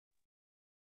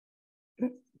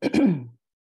And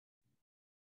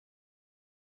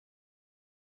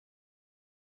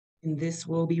this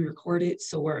will be recorded,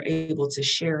 so we're able to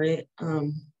share it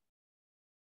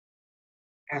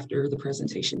after the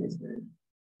presentation is done.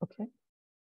 Okay.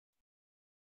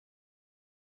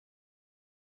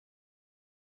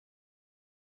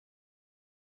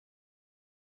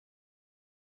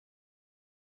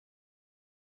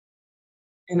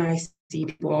 And I see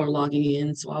people are logging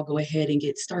in, so I'll go ahead and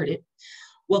get started.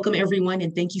 Welcome everyone,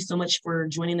 and thank you so much for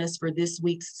joining us for this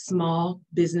week's Small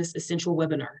Business Essential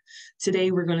webinar.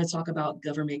 Today, we're going to talk about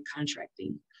government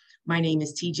contracting. My name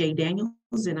is TJ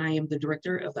Daniels, and I am the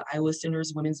director of the Iowa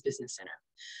Center's Women's Business Center.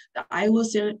 The Iowa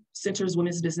Center's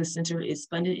Women's Business Center is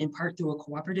funded in part through a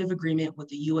cooperative agreement with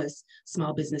the U.S.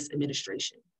 Small Business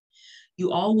Administration.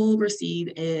 You all will receive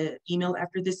an email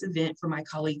after this event from my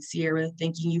colleague Sierra,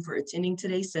 thanking you for attending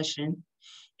today's session,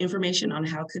 information on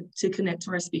how to connect to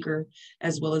our speaker,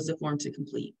 as well as a form to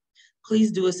complete.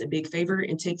 Please do us a big favor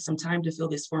and take some time to fill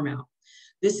this form out.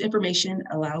 This information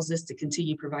allows us to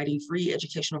continue providing free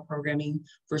educational programming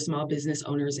for small business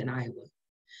owners in Iowa.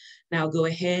 Now go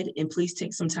ahead and please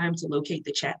take some time to locate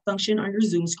the chat function on your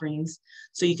Zoom screens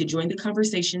so you can join the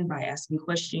conversation by asking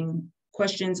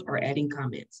questions or adding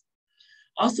comments.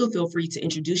 Also feel free to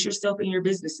introduce yourself and your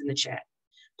business in the chat.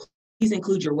 Please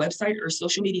include your website or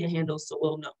social media handles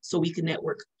so we can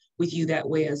network with you that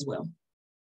way as well.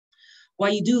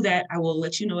 While you do that, I will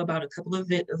let you know about a couple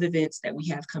of events that we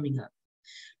have coming up.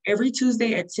 Every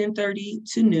Tuesday at 10:30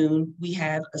 to noon, we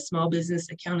have a small business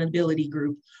accountability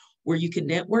group where you can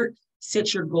network,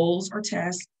 set your goals or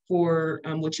tasks for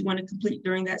what you want to complete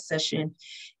during that session,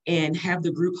 and have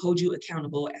the group hold you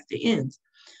accountable at the end.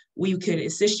 We could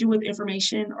assist you with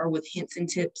information or with hints and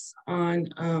tips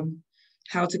on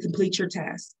how to complete your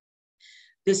task.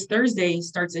 This Thursday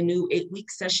starts a new 8-week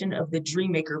session of the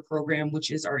Dreammaker program,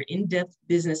 which is our in-depth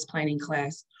business planning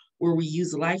class where we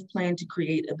use LifePlan to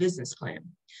create a business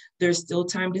plan. There's still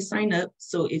time to sign up,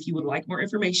 so if you would like more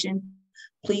information,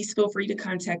 please feel free to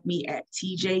contact me at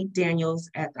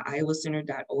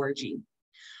tjdaniels@theiowacenter.org.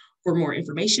 For more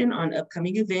information on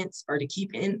upcoming events or to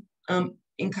keep in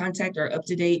contact or up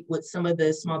to date with some of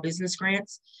the small business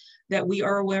grants that we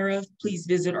are aware of, please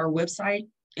visit our website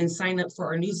and sign up for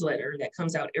our newsletter that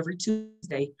comes out every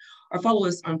Tuesday, or follow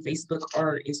us on Facebook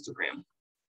or Instagram.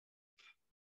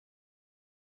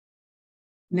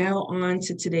 Now on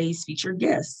to today's featured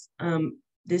guest.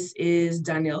 This is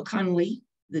Donnell Connolly,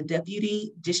 the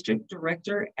Deputy District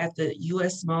Director at the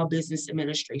U.S. Small Business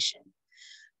Administration.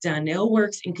 Donnell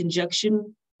works in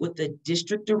conjunction with the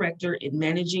District Director in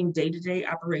managing day-to-day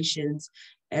operations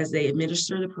as they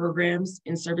administer the programs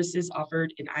and services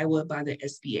offered in Iowa by the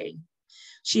SBA.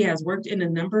 She has worked in a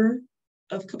number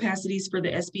of capacities for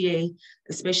the SBA,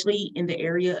 especially in the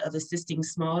area of assisting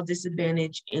small,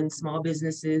 disadvantaged, and small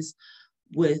businesses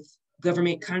with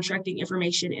government contracting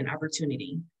information and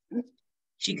opportunity.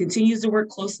 She continues to work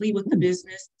closely with the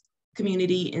business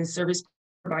community and service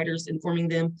providers, informing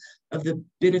them of the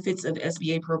benefits of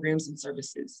SBA programs and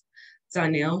services.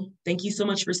 Donnell, thank you so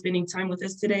much for spending time with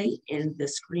us today, and the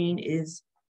screen is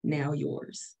now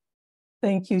yours.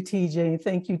 Thank you, TJ.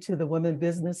 Thank you to the Women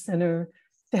Business Center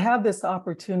to have this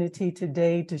opportunity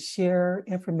today to share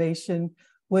information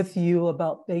with you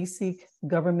about basic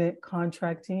government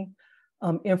contracting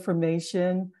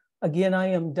information. Again, I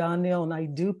am Donnell, and I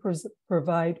do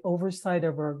provide oversight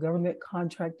of our government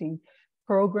contracting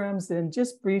programs. And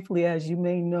just briefly, as you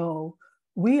may know,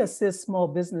 we assist small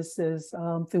businesses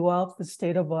throughout the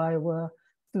state of Iowa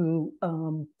through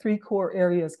 3 core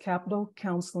areas: capital,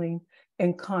 counseling,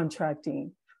 and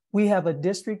contracting. We have a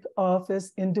district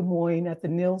office in Des Moines at the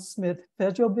Neil Smith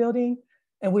Federal Building,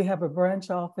 and we have a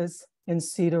branch office in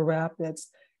Cedar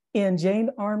Rapids. And Jane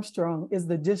Armstrong is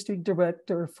the district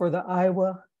director for the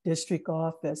Iowa district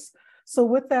office. So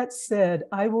with that said,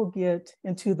 I will get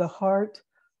into the heart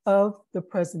of the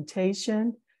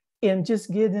presentation and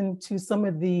just get into some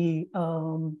of the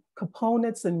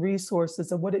components and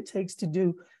resources of what it takes to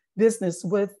do business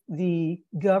with the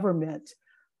government.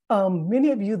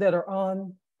 Many of you that are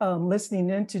on listening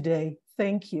in today,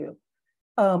 thank you.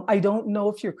 I don't know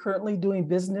if you're currently doing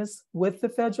business with the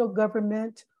federal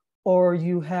government, or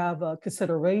you have a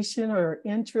consideration or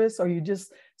interest, or you're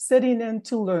just sitting in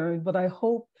to learn, but I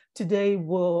hope today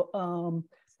will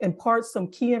impart some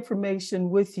key information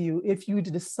with you if you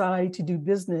decide to do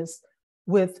business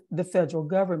with the federal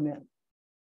government.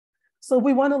 So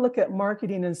we want to look at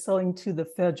marketing and selling to the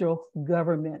federal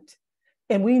government.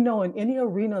 And we know in any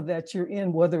arena that you're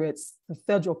in, whether it's the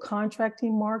federal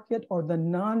contracting market or the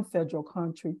non-federal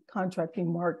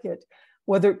contracting market,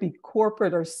 whether it be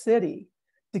corporate or city,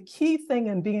 The key thing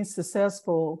in being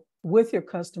successful with your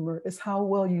customer is how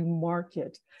well you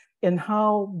market and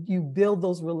how you build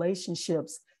those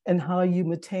relationships and how you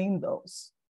maintain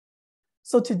those.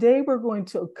 So today we're going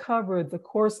to cover the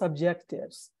course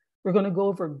objectives. We're going to go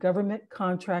over government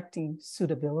contracting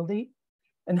suitability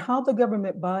and how the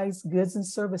government buys goods and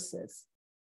services.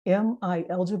 Am I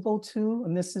eligible to,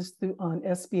 and this is through on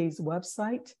SBA's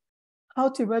website, how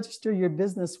to register your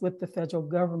business with the federal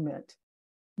government,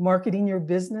 marketing your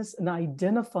business and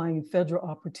identifying federal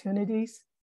opportunities,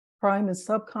 prime and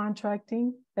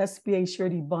subcontracting, SBA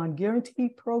Surety Bond Guarantee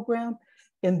Program,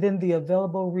 and then the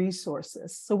available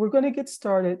resources. So we're going to get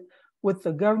started with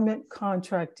the government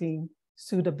contracting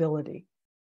suitability.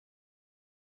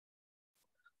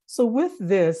 So with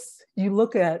this, you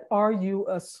look at, are you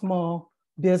a small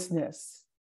business?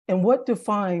 And what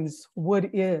defines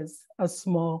what is a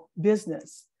small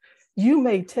business? You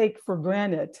may take for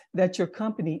granted that your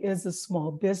company is a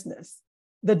small business.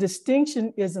 The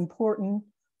distinction is important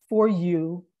for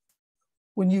you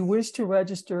when you wish to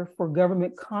register for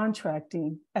government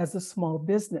contracting as a small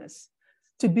business.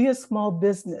 To be a small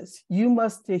business, you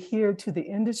must adhere to the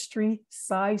industry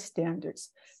size standards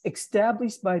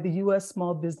established by the U.S.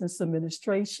 Small Business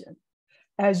Administration.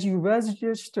 As you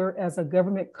register as a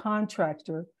government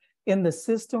contractor in the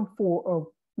System for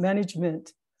a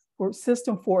Management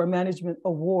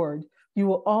Award, you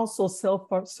will also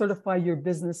self-certify your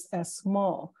business as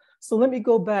small. So let me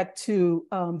go back to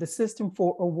the System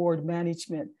for Award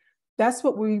Management. That's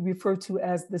what we refer to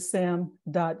as the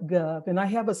SAM.gov. And I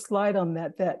have a slide on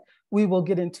that we will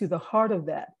get into the heart of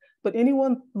that. But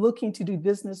anyone looking to do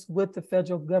business with the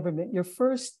federal government, your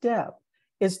first step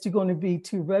is going to be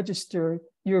to register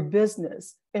your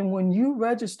business. And when you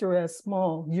register as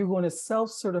small, you're going to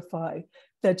self-certify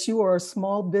that you are a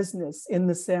small business in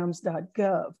the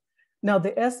SAMS.gov. Now,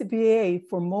 the SBA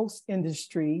for most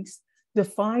industries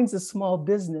defines a small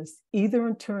business either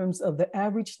in terms of the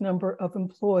average number of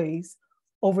employees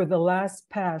over the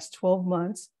past 12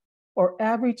 months or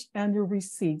average annual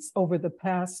receipts over the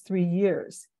past 3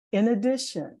 years. In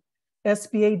addition,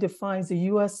 SBA defines a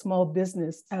U.S. small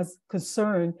business as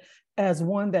concerned as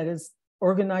one that is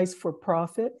organized for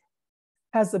profit,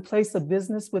 has a place of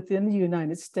business within the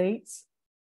United States,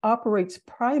 operates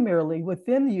primarily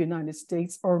within the United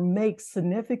States, or makes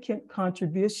significant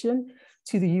contribution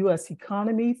to the U.S.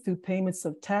 economy through payments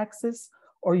of taxes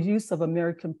or use of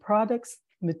American products,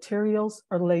 materials,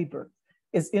 or labor,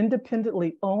 is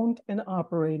independently owned and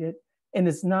operated, and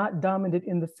is not dominant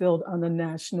in the field on a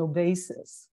national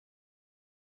basis.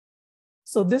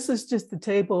 So this is just the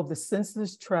table of the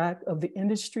census tract of the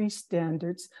industry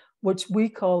standards, which we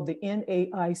call the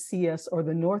NAICS, or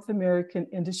the North American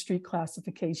Industry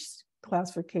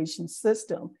Classification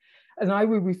System. And I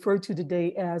will refer to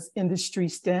today as industry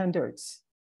standards.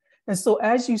 And so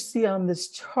as you see on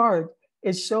this chart,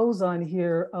 it shows on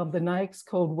here the NAICS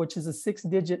code, which is a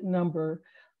 6-digit number.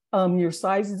 Your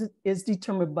size is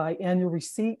determined by annual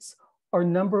receipts or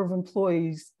number of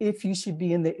employees if you should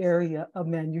be in the area of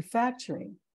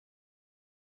manufacturing.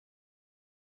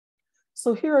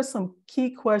 So here are some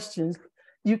key questions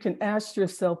you can ask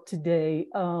yourself today.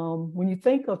 When you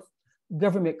think of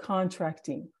government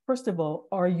contracting, first of all,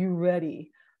 are you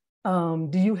ready? Do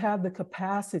you have the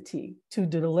capacity to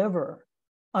deliver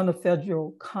on the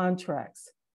federal contracts?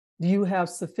 Do you have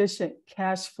sufficient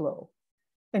cash flow?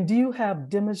 And do you have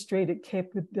demonstrated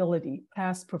capability,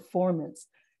 past performance?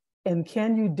 And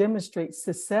can you demonstrate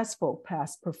successful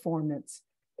past performance?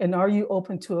 And are you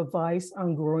open to advice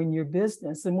on growing your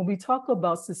business? And when we talk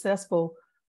about successful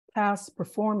past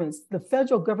performance, the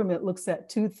federal government looks at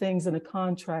 2 things in a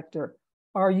contractor.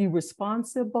 Are you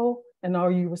responsible and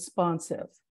are you responsive?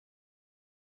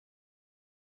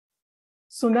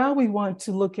 So now we want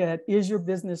to look at, is your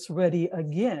business ready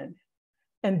again?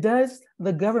 And does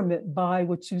the government buy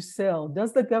what you sell?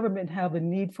 Does the government have a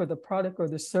need for the product or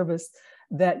the service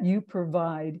that you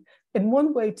provide? And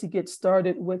one way to get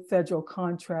started with federal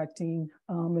contracting,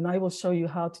 and I will show you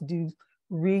how to do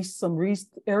some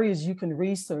areas you can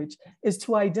research, is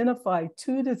to identify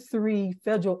 2 to 3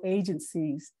 federal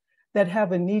agencies that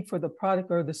have a need for the product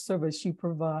or the service you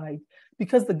provide.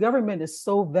 Because the government is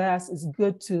so vast, it's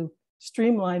good to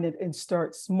streamline it and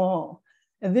start small.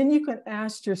 And then you can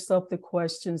ask yourself the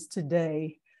questions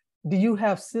today. Do you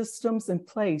have systems in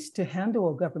place to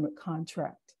handle a government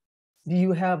contract? Do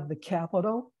you have the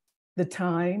capital, the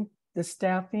time, the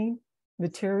staffing,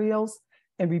 materials,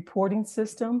 and reporting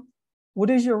system? What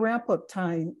is your ramp-up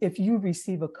time if you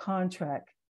receive a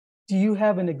contract? Do you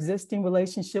have an existing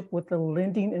relationship with a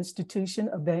lending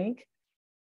institution, a bank?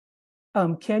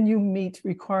 Can you meet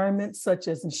requirements such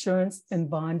as insurance and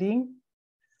bonding?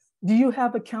 Do you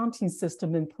have an accounting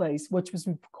system in place, which was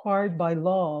required by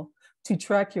law to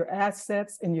track your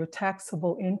assets and your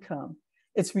taxable income?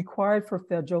 It's required for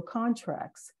federal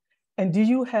contracts. And do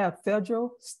you have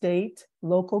federal, state,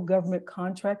 local government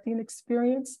contracting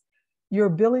experience? Your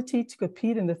ability to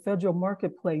compete in the federal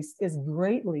marketplace is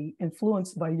greatly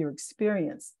influenced by your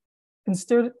experience.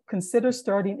 Consider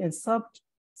starting in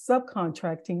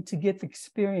subcontracting to get the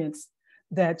experience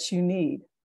that you need.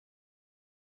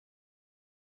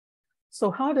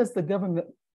 So how does the government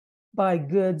buy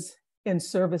goods and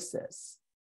services?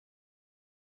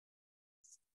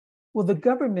 Well, the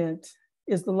government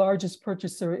is the largest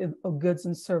purchaser of goods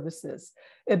and services.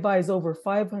 It buys over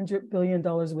 $500 billion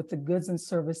worth of goods and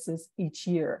services each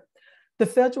year. The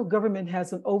federal government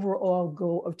has an overall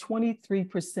goal of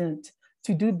 23%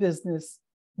 to do business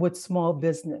with small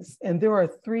business. And there are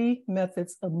 3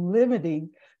 methods of limiting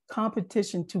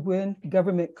competition to win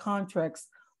government contracts,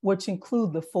 which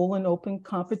include the full and open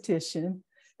competition.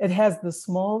 It has the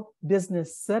small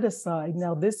business set aside.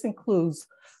 Now, this includes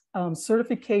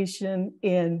certification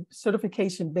and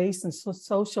certification based in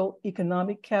social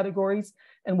economic categories,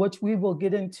 and which we will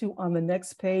get into on the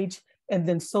next page, and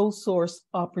then sole source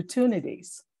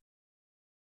opportunities.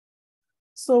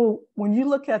 So when you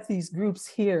look at these groups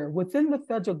here, within the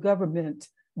federal government,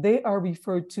 they are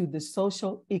referred to the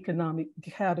social economic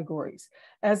categories.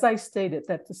 As I stated,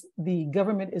 that the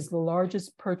government is the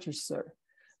largest purchaser.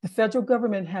 The federal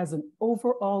government has an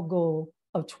overall goal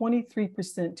of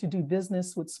 23% to do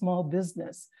business with small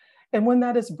business. And when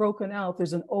that is broken out,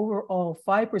 there's an overall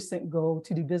 5% goal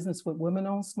to do business with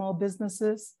women-owned small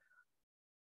businesses,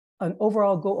 an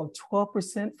overall goal of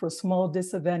 12% for small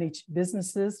disadvantaged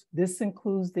businesses. This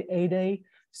includes the 8A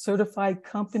certified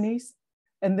companies.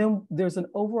 And then there's an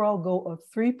overall goal of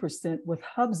 3% with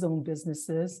hub zone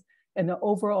businesses, and an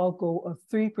overall goal of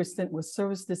 3% with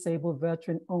service disabled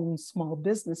veteran-owned small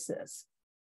businesses.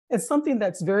 And something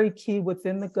that's very key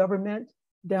within the government,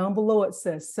 down below it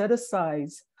says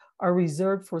set-asides are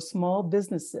reserved for small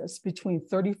businesses between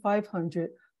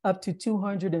 $3,500 up to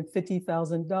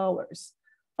 $250,000.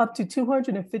 Up to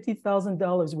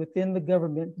 $250,000 within the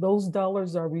government, those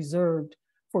dollars are reserved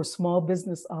for small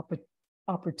business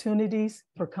opportunities,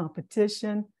 for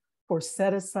competition, for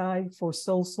set-aside, for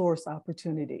sole source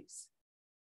opportunities.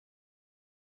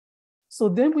 So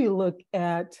then we look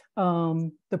at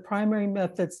the primary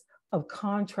methods of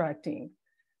contracting.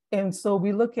 And so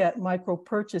we look at micro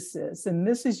purchases, and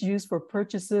this is used for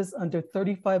purchases under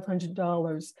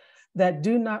 $3,500 that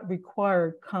do not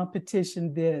require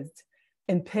competition bids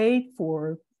and paid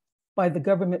for by the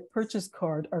government purchase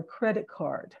card or credit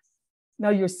card. Now,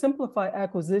 your simplified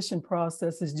acquisition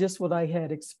process is just what I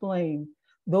had explained.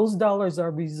 Those dollars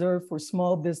are reserved for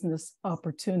small business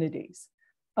opportunities.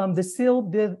 The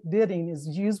sealed bidding is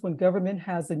used when government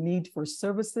has a need for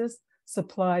services,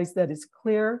 supplies that is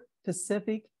clear,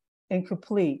 specific, and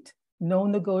complete. No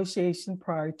negotiation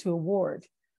prior to award.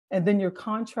 And then your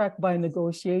contract by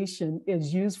negotiation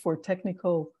is used for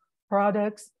technical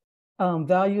products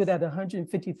valued at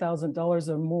 $150,000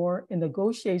 or more, and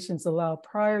negotiations allowed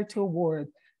prior to award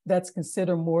that's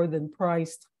considered more than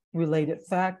price related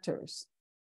factors.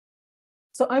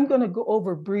 So I'm going to go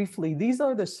over briefly. These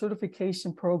are the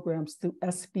certification programs through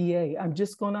SBA. I'm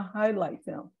just going to highlight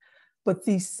them. But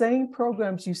these same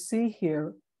programs you see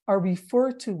here are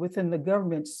referred to within the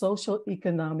government social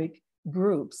economic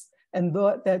groups. And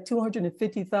that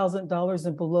 $250,000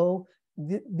 and below,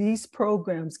 these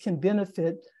programs can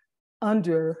benefit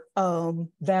under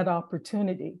that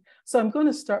opportunity. So I'm going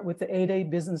to start with the 8A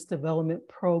Business Development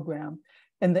Program.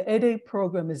 And the 8A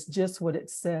program is just what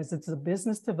it says. It's a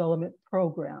business development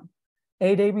program.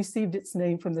 8A received its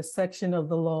name from the section of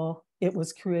the law it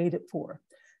was created for.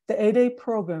 The 8A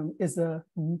program is a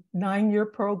 9-year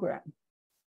program.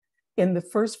 In the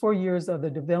first 4 years are the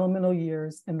developmental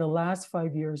years, and the last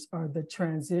 5 years are the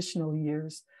transitional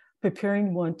years,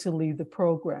 preparing one to leave the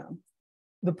program.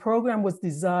 The program was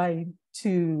designed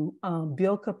to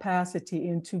build capacity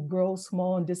and to grow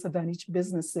small and disadvantaged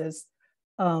businesses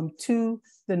to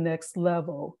the next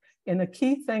level. And a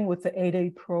key thing with the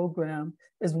 8A program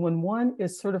is when one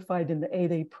is certified in the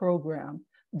 8A program,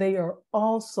 they are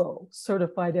also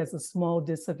certified as a small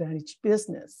disadvantaged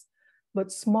business.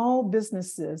 But small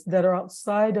businesses that are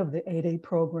outside of the 8A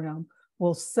program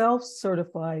will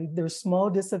self-certify their small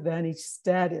disadvantaged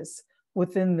status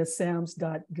within the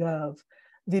SAMS.gov.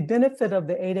 The benefit of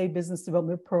the 8A Business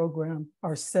Development Program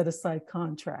are set-aside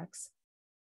contracts.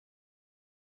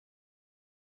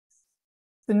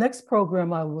 The next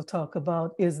program I will talk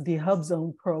about is the Hub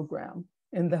Zone program.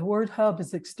 And the word hub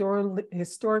is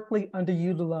historically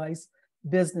underutilized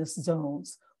business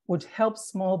zones. which helps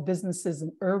small businesses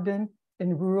in urban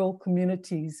and rural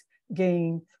communities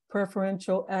gain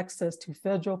preferential access to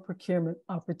federal procurement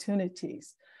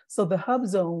opportunities. So the hub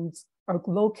zones are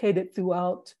located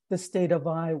throughout the state of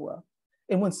Iowa.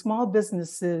 And when small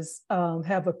businesses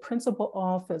have a principal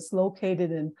office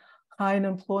located in high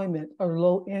unemployment or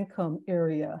low income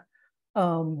area,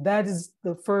 that is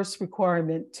the first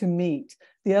requirement to meet.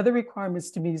 The other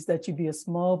requirements to meet is that you be a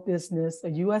small business, a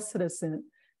US citizen,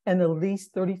 and at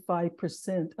least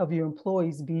 35% of your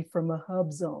employees be from a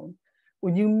hub zone.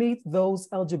 When you meet those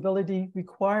eligibility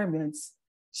requirements,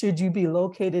 should you be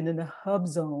located in a hub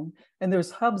zone, and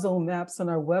there's hub zone maps on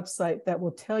our website that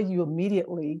will tell you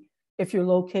immediately if you're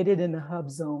located in a hub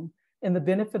zone. And the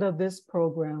benefit of this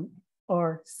program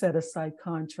are set-aside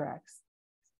contracts.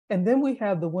 And then we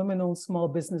have the Women-Owned Small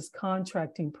Business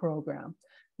Contracting Program.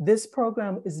 This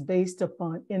program is based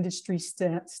upon industry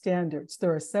standards.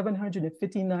 There are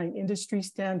 759 industry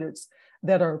standards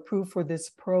that are approved for this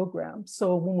program.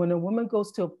 So when a woman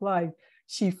goes to apply,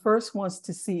 she first wants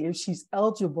to see if she's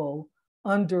eligible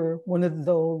under one of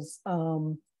those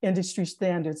industry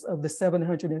standards of the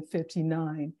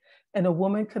 759. And a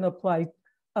woman can apply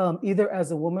either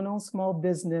as a woman-owned small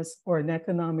business or an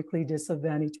economically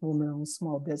disadvantaged woman-owned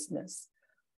small business.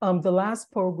 The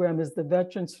last program is the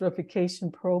Veteran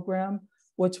Certification Program,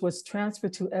 which was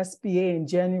transferred to SBA in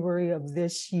January of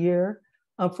this year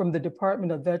from the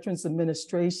Department of Veterans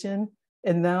Administration.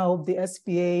 And now the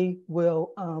SBA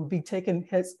will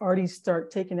has already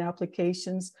started taking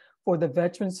applications for the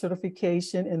veteran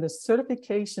certification. And the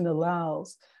certification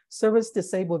allows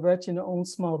service-disabled veteran-owned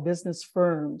small business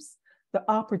firms the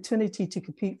opportunity to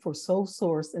compete for sole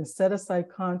source and set-aside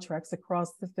contracts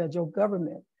across the federal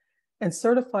government. And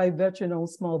certified veteran-owned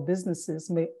small businesses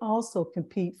may also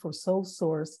compete for sole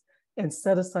source and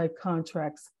set-aside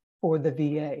contracts for the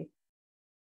VA.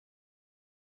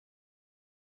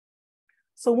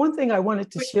 So one thing I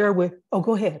wanted to share with,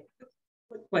 go ahead.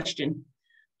 Quick question.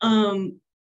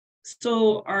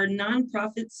 So are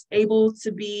nonprofits able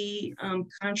to be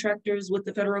contractors with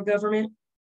the federal government?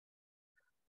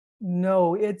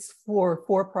 No, it's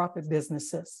for-profit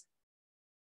businesses.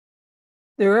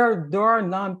 There are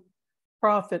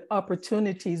non-profit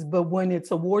opportunities, but when it's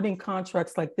awarding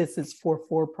contracts like this, it's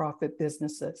for-profit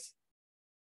businesses.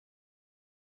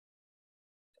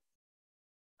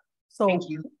 So, thank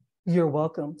you. You're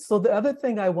welcome. So the other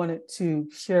thing I wanted to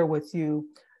share with you,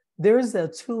 there's a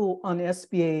tool on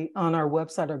SBA on our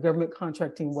website, our government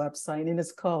contracting website, and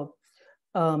it's called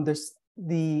there's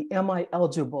the Am I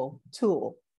Eligible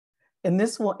tool. And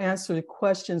this will answer the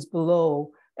questions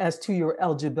below as to your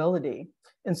eligibility.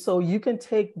 And so you can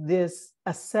take this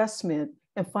assessment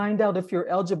and find out if you're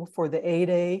eligible for the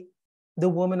 8A, the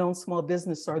woman-owned small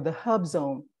business, or the hub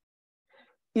zone.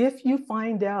 If you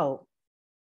find out,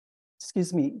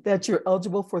 that you're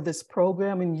eligible for this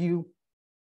program and you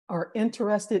are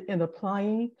interested in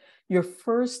applying, your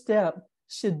first step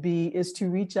is to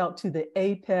reach out to the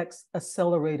Apex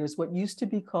accelerators, what used to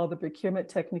be called the Procurement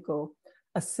Technical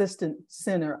Assistance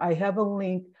Center. I have a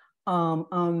link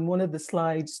on one of the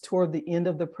slides toward the end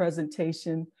of the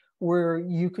presentation where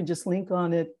you can just link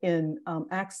on it and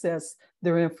access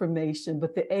their information.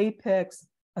 But the Apex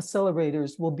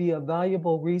accelerators will be a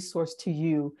valuable resource to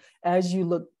you as you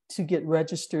look to get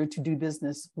registered to do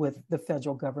business with the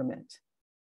federal government.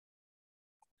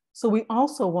 So we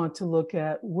also want to look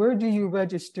at where do you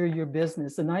register your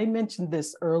business? And I mentioned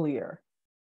this earlier,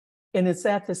 and it's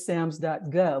at the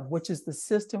SAMS.gov, which is the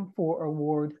System for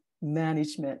Award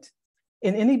Management.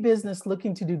 And any business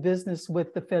looking to do business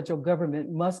with the federal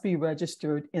government must be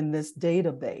registered in this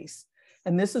database.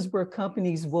 And this is where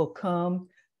companies will come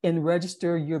and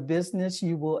register your business.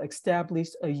 You will establish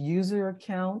a user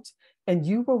account and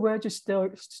you will register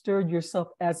yourself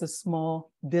as a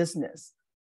small business.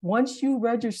 Once you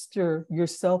register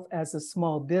yourself as a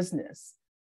small business,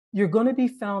 you're going to be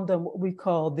found on what we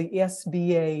call the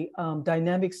SBA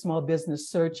Dynamic Small Business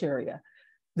Search Area.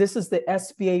 This is the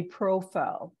SBA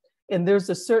profile. And there's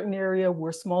a certain area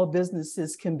where small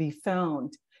businesses can be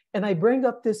found. And I bring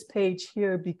up this page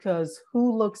here because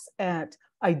who looks at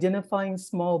identifying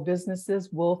small businesses?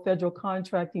 Well, federal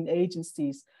contracting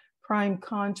agencies, prime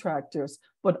contractors.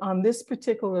 But on this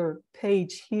particular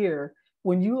page here,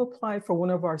 when you apply for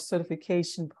one of our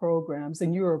certification programs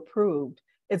and you're approved,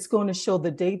 it's going to show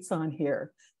the dates on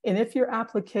here. And if your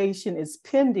application is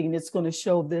pending, it's going to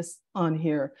show this on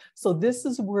here. So this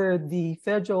is where the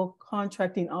federal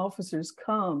contracting officers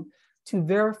come to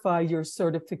verify your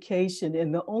certification.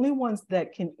 And the only ones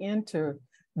that can enter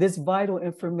this vital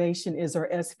information is our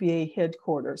SBA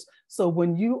headquarters. So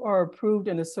when you are approved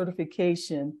in a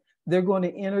certification, They're going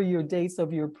to enter your dates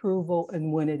of your approval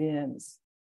and when it ends.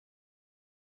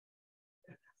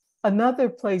 Another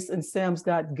place in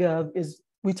SAMS.gov is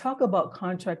we talk about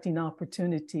contracting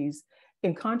opportunities,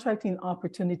 and contracting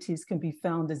opportunities can be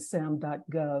found in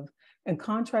SAM.gov. And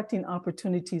contracting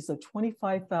opportunities of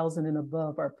 25,000 and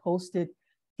above are posted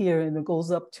here, and it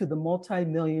goes up to the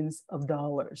multi-millions of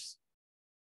dollars.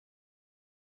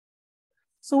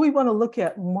 So we want to look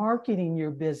at marketing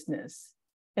your business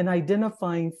and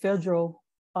identifying federal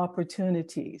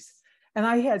opportunities. And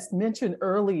I had mentioned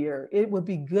earlier, it would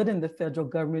be good in the federal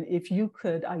government if you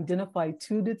could identify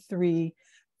 2 to 3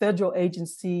 federal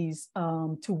agencies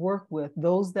to work with,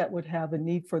 those that would have a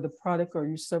need for the product or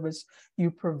your service you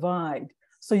provide.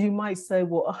 So you might say,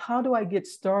 well, how do I get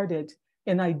started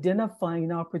in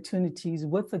identifying opportunities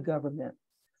with the government?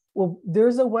 Well,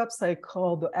 there's a website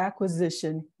called the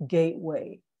Acquisition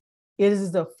Gateway. It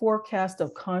is the forecast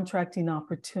of contracting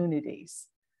opportunities.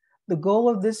 The goal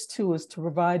of this tool is to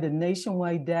provide a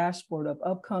nationwide dashboard of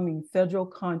upcoming federal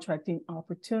contracting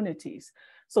opportunities.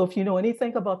 So if you know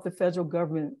anything about the federal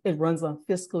government, it runs on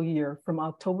fiscal year from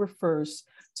October 1st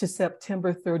to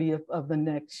September 30th of the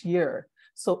next year.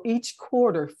 So each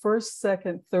quarter, first,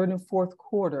 second, third, and fourth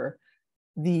quarter,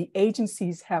 the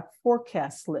agencies have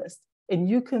forecast lists, and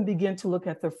you can begin to look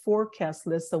at their forecast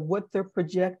lists of what they're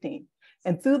projecting.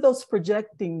 And through those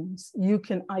projectings, you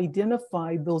can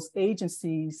identify those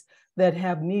agencies that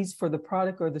have needs for the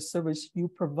product or the service you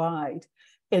provide.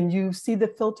 And you see the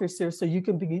filters here, so you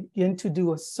can begin to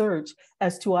do a search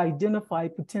as to identify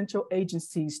potential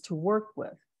agencies to work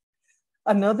with.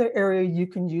 Another area you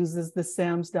can use is the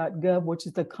SAMS.gov, which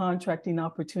is the contracting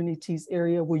opportunities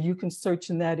area, where you can search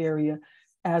in that area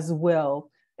as well.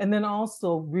 And then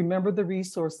also remember the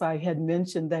resource I had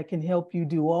mentioned that can help you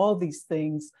do all these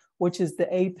things, which is the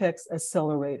Apex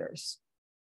accelerators.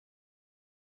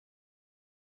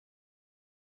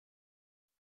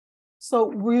 So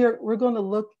we're going to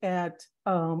look at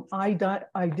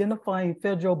identifying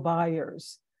federal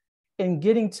buyers and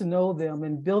getting to know them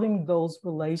and building those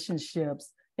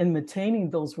relationships and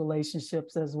maintaining those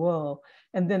relationships as well.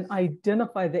 And then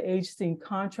identify the agency and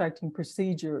contracting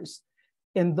procedures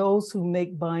and those who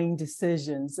make buying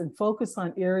decisions, and focus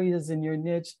on areas in your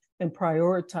niche and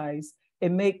prioritize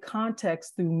and make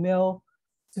contacts through mail,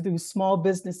 through small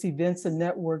business events and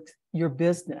network your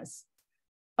business.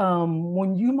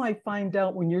 When you might find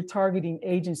out when you're targeting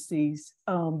agencies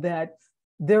that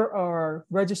there are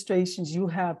registrations you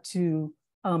have to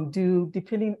do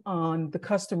depending on the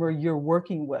customer you're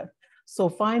working with. So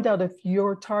find out if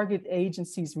your target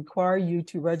agencies require you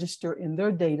to register in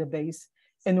their database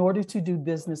in order to do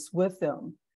business with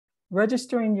them.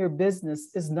 Registering your business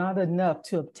is not enough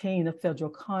to obtain a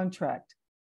federal contract.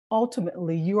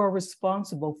 Ultimately, you are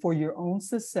responsible for your own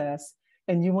success,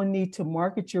 and you will need to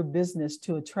market your business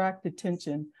to attract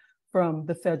attention from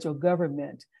the federal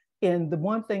government. And the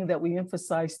one thing that we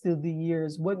emphasize through the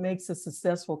years, what makes a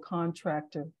successful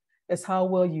contractor is how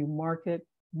well you market,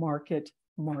 market,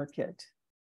 market.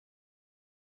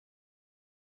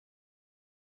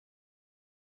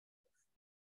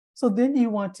 So then you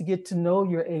want to get to know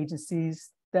your agencies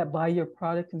that buy your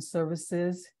product and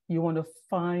services. You want to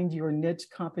find your niche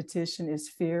competition is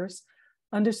fierce.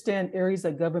 Understand areas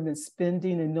of government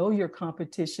spending and know your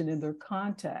competition and their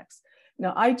contacts.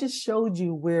 Now, I just showed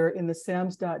you where in the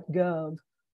SAMS.gov,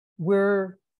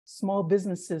 where small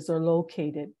businesses are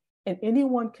located, and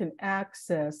anyone can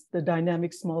access the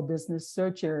dynamic small business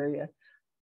search area.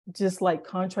 Just like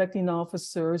contracting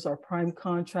officers or prime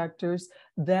contractors,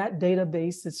 that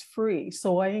database is free.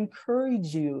 So I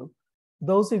encourage you,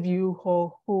 those of you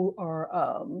who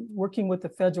are working with the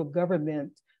federal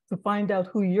government, to find out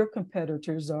who your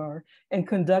competitors are and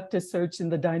conduct a search in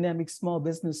the dynamic small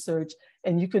business search.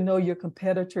 And you can know your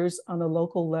competitors on a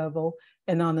local level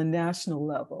and on a national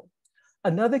level.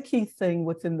 Another key thing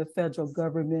within the federal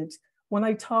government, when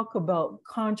I talk about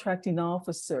contracting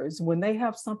officers, when they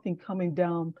have something coming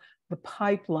down the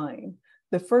pipeline,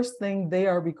 the first thing they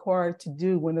are required to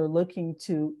do when they're looking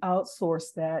to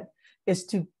outsource that is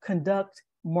to conduct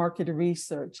market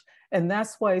research. And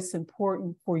that's why it's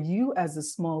important for you as a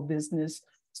small business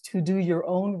to do your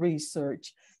own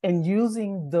research and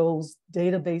using those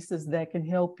databases that can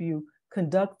help you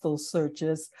conduct those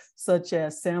searches, such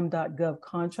as SAM.gov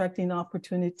contracting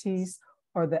opportunities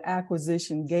or the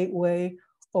Acquisition Gateway,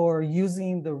 or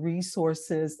using the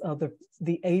resources of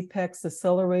the Apex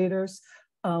accelerators.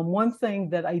 One thing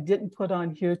that I didn't put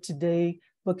on here today,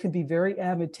 but can be very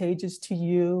advantageous to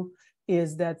you,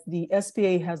 is that the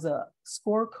SBA has a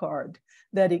scorecard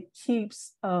that it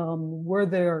keeps where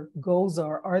their goals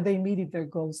are. Are they meeting their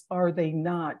goals? Are they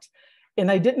not? And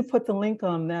I didn't put the link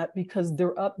on that because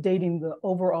they're updating the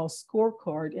overall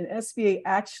scorecard, and SBA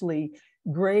actually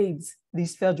grades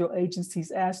these federal agencies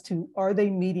as to, are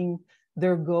they meeting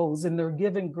their goals, and they're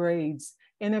given grades.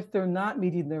 And if they're not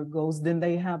meeting their goals, then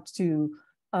they have to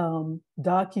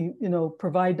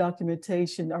provide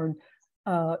documentation or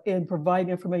and provide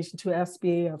information to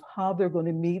SBA of how they're going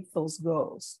to meet those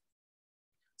goals.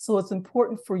 So it's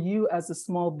important for you as a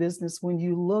small business, when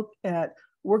you look at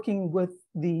working with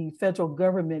the federal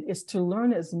government, is to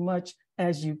learn as much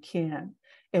as you can.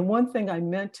 And one thing I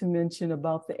meant to mention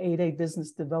about the 8A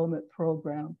Business Development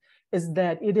Program is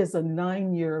that it is a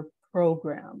 9-year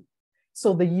program.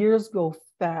 So the years go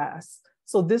fast.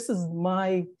 So this is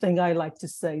my thing I like to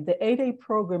say. The 8A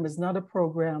program is not a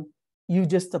program you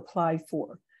just apply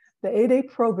for. The 8A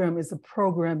program is a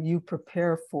program you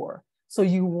prepare for. So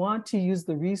you want to use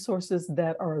the resources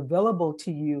that are available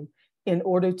to you in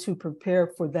order to prepare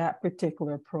for that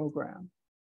particular program.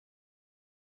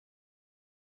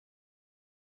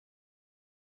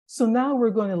 So now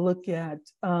we're going to look at,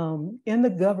 in the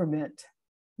government,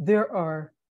 there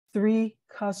are 3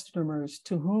 customers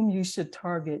to whom you should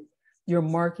target your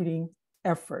marketing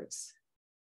efforts.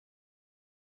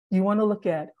 You want to look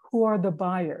at, who are the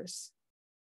buyers?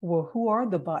 Well, who are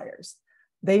the buyers?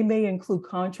 They may include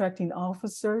contracting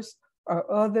officers or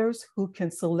others who can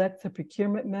select the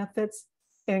procurement methods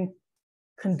and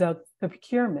conduct the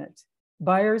procurement.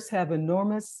 Buyers have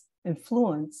enormous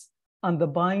influence on the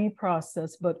buying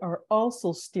process, but are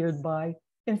also steered by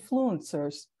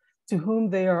influencers, to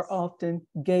whom they are often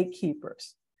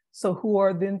gatekeepers. So who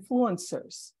are the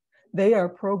influencers? They are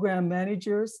program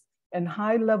managers and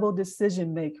high-level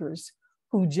decision makers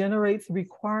who generate the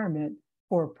requirement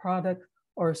for a product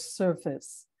or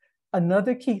service.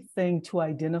 Another key thing to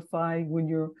identify when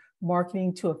you're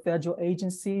marketing to a federal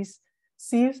agencies,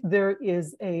 see if there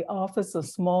is an Office of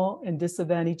Small and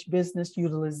Disadvantaged Business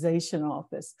Utilization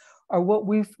Office, or what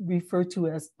we refer to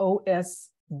as OSDBU.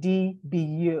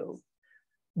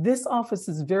 This office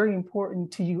is very important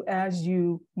to you as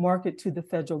you market to the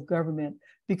federal government,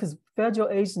 because federal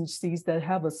agencies that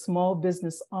have a small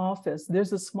business office,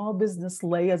 there's a small business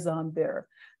liaison there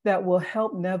that will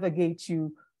help navigate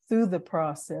you through the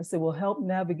process. It will help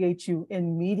navigate you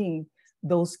in meeting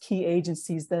those key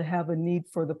agencies that have a need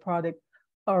for the product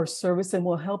or service, and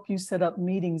will help you set up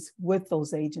meetings with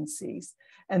those agencies.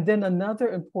 And then another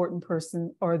important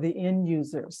person are the end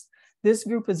users. This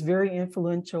group is very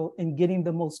influential in getting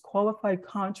the most qualified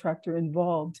contractor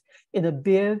involved in a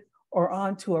bid or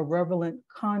onto a relevant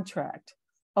contract.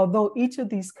 Although each of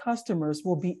these customers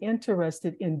will be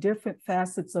interested in different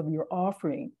facets of your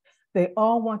offering, they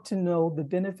all want to know the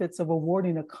benefits of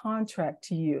awarding a contract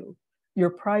to you, your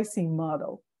pricing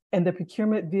model, and the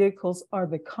procurement vehicles are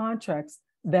the contracts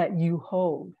that you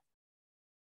hold.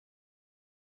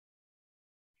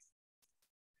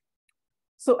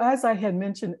 So as I had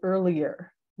mentioned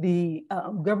earlier, the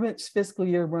government's fiscal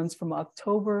year runs from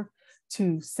October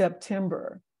to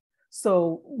September.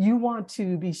 So you want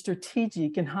to be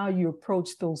strategic in how you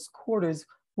approach those quarters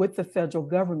with the federal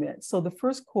government. So the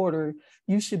first quarter,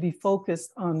 you should be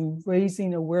focused on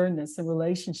raising awareness and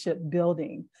relationship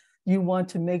building. You want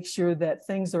to make sure that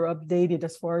things are updated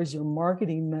as far as your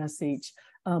marketing message,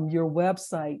 your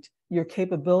website, your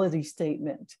capability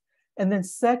statement. And then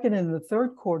second and the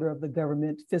third quarter of the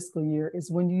government fiscal year is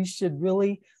when you should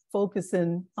really focus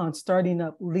in on starting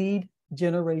up lead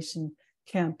generation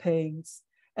campaigns.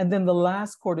 And then the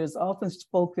last quarter is often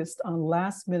focused on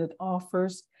last minute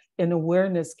offers and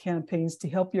awareness campaigns to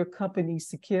help your company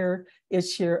secure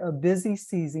its share of busy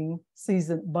season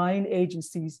buying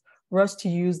agencies rush to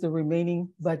use the remaining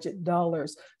budget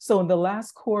dollars. So in the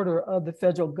last quarter of the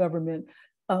federal government,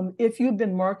 if you've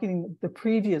been marketing the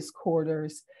previous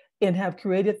quarters and have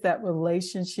created that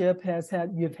relationship,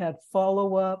 you've had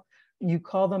follow-up, you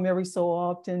call them every so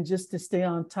often just to stay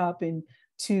on top and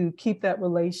to keep that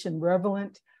relation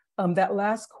relevant, that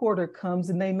last quarter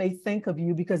comes and they may think of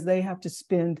you because they have to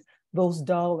spend those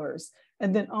dollars.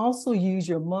 And then also use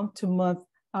your month-to-month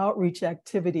outreach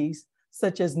activities,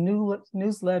 such as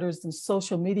newsletters and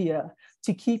social media,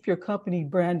 to keep your company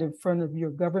brand in front of your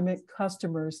government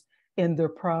customers and their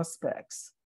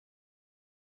prospects.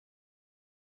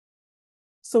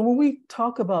 So when we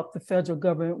talk about the federal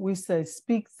government, we say,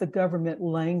 speak the government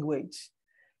language.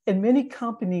 In many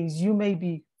companies, you may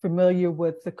be familiar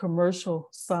with the commercial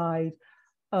side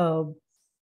of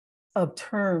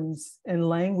terms and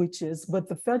languages, but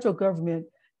the federal government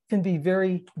can be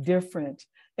very different.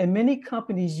 And many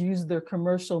companies use their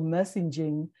commercial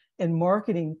messaging and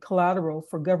marketing collateral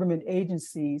for government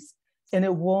agencies, and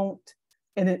it won't,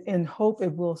 and hope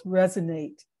it will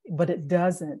resonate, but it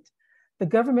doesn't. The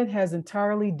government has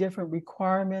entirely different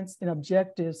requirements and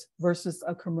objectives versus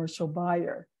a commercial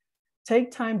buyer. Take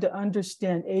time to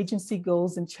understand agency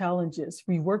goals and challenges,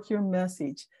 rework your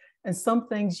message, and some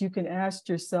things you can ask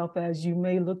yourself as you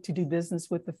may look to do business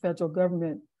with the federal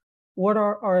government. What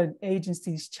are our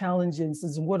agency's challenges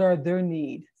and what are their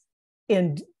needs?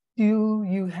 And do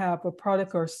you have a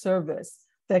product or service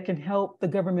that can help the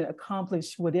government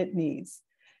accomplish what it needs?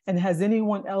 And has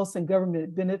anyone else in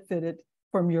government benefited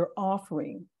from your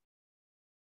offering?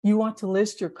 You want to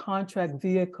list your contract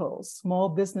vehicles, small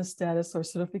business status or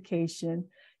certification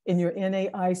in your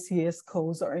NAICS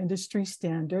codes or industry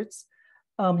standards.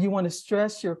 You want to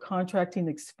stress your contracting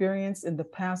experience and the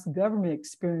past government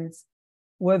experience,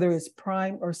 whether it's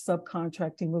prime or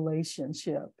subcontracting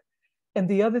relationship. And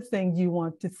the other thing you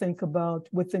want to think about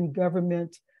within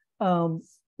government,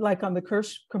 like on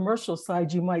the commercial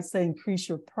side, you might say increase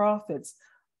your profits.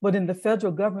 But in the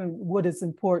federal government, what is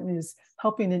important is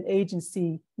helping an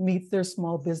agency meet their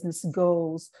small business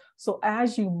goals. So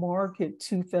as you market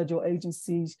to federal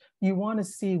agencies, you want to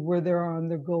see where they are on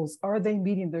their goals. Are they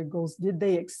meeting their goals? Did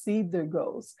they exceed their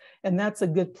goals? And that's a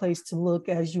good place to look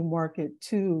as you market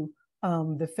to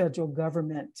the federal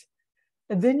government.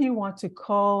 And then you want to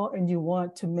call and you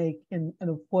want to make an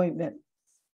appointment.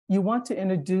 You want to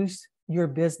introduce your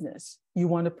business. You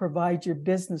want to provide your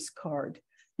business card,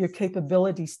 your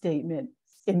capability statement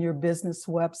in your business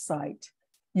website.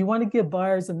 You want to give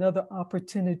buyers another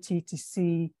opportunity to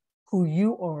see who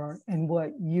you are and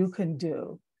what you can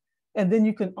do. And then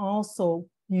you can also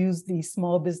use the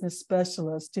small business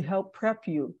specialist to help prep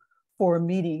you for a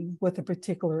meeting with a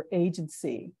particular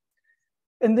agency.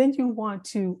 And then you want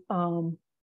to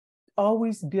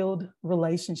always build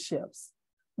relationships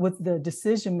with the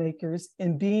decision makers,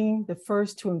 and being the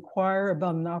first to inquire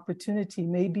about an opportunity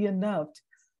may be enough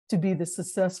to be the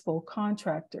successful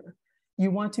contractor.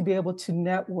 You want to be able to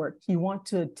network. You want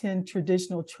to attend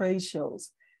traditional trade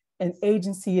shows and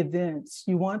agency events.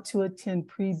 You want to attend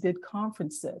pre-bid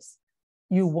conferences.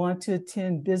 You want to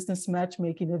attend business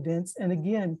matchmaking events. And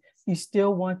again, you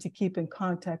still want to keep in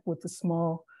contact with the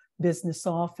small business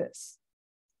office.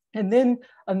 And then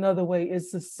another way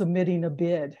is submitting a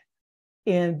bid.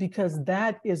 And because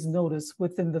that is noticed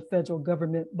within the federal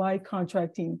government by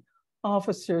contracting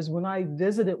officers, when I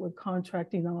visited with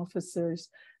contracting officers,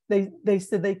 they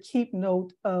said they keep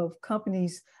note of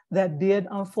companies that bid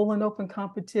on full and open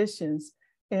competitions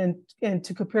and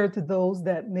to compare to those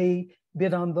that may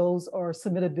bid on those or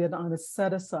submit a bid on a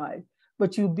set aside.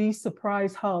 But you'll be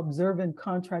surprised how observant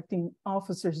contracting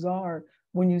officers are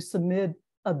when you submit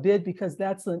a bid, because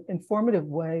that's an informative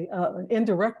way, an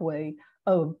indirect way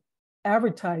of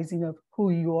advertising of who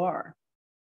you are.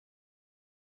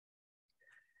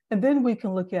 And then we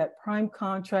can look at prime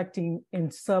contracting and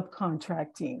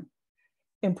subcontracting.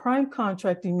 And prime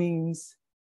contracting means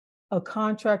a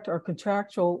contract or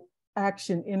contractual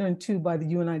action entered into by the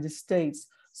United States.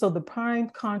 So the prime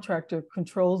contractor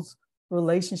controls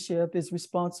relationship, is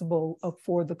responsible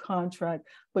for the contract,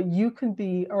 but you can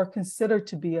be or considered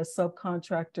to be a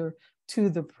subcontractor to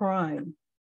the prime.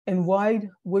 And why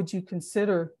would you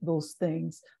consider those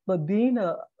things? But being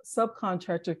a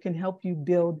subcontractor can help you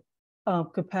build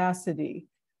capacity.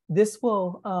 This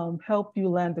will help you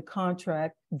land the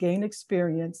contract, gain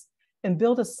experience, and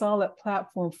build a solid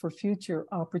platform for future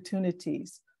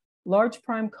opportunities. Large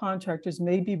prime contractors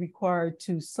may be required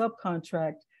to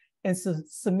subcontract and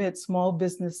submit small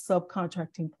business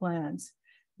subcontracting plans.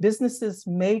 Businesses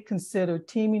may consider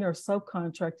teaming or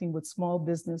subcontracting with small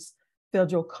business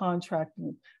federal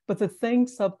contracting. But the thing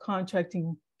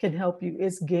subcontracting can help you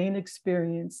is gain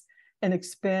experience and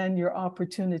expand your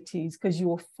opportunities, because you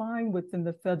will find within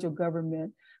the federal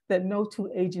government that no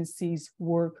two agencies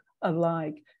work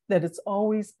alike, that it's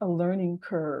always a learning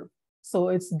curve. So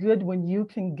it's good when you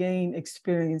can gain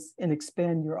experience and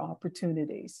expand your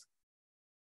opportunities.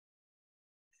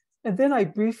 And then I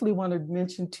briefly want to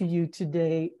mention to you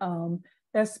today,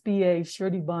 SBA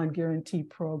Surety Bond Guarantee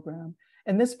Program.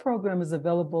 And this program is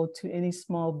available to any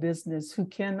small business who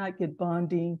cannot get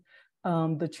bonding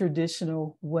the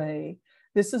traditional way.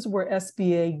 This is where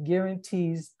SBA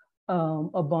guarantees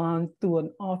a bond through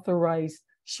an authorized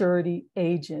surety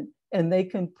agent, and they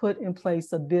can put in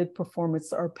place a bid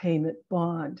performance or payment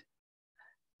bond.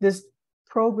 This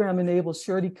program enables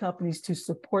surety companies to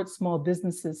support small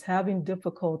businesses having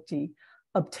difficulty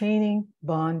obtaining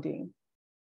bonding.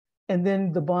 And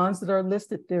then the bonds that are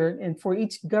listed there, and for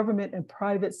each government and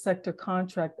private sector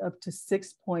contract up to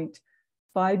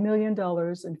 $6.5 million,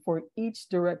 and for each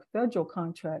direct federal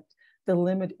contract, the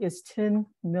limit is $10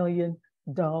 million.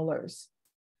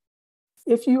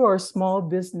 If you are a small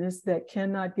business that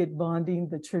cannot get bonding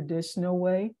the traditional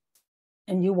way,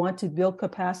 and you want to build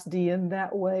capacity in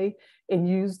that way and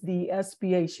use the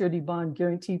SBA Surety Bond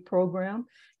Guarantee Program,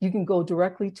 you can go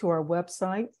directly to our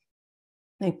website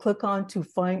and click on to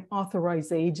find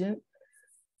authorized agent.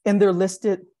 And they're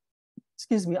listed,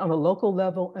 on a local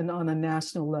level and on a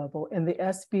national level. And the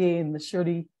SBA and the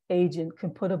surety agent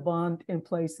can put a bond in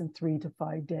place in 3 to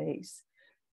 5 days.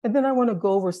 And then I want to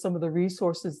go over some of the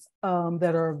resources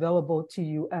that are available to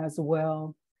you as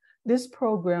well. This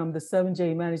program, the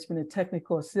 7J Management and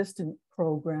Technical Assistant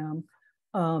Program,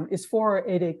 is for our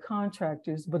 8A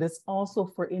contractors, but it's also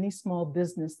for any small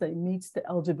business that meets the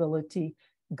eligibility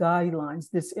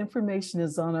guidelines. This information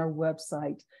is on our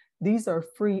website. These are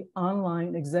free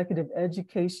online executive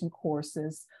education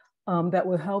courses that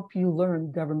will help you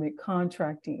learn government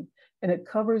contracting. And it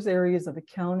covers areas of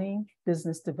accounting,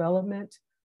 business development,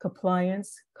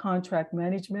 compliance, contract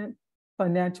management,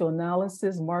 financial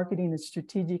analysis, marketing, and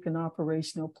strategic and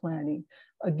operational planning.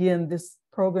 Again, this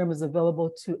program is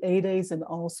available to 8As and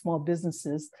all small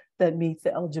businesses that meet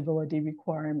the eligibility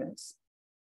requirements.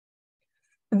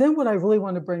 And then what I really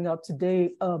want to bring up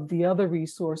today of the other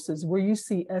resources, where you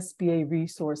see SBA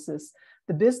resources,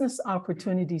 the Business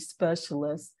Opportunity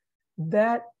Specialist,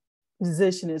 that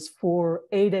position is for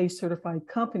 8A certified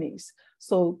companies.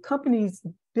 So companies,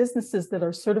 businesses that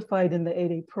are certified in the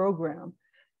 8A program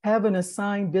have an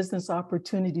assigned business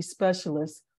opportunity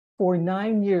specialist for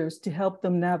 9 years to help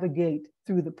them navigate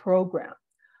through the program.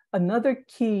 Another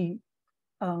key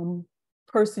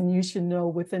person you should know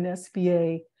within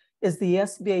SBA is the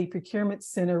SBA Procurement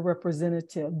Center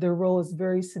representative. Their role is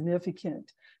very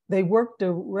significant. They work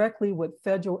directly with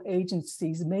federal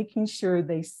agencies, making sure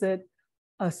they sit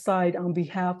aside on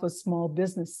behalf of small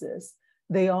businesses.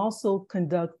 They also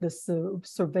conduct the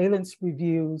surveillance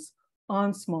reviews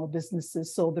on small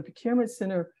businesses. So the Procurement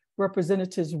Center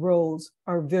representatives' roles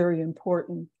are very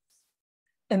important.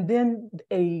 And then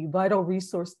a vital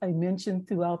resource I mentioned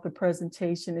throughout the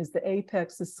presentation is the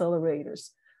Apex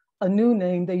Accelerators. A new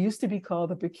name, they used to be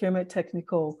called the Procurement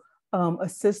Technical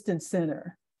Assistance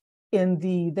Center.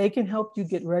 They can help you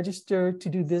get registered to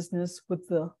do business with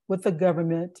the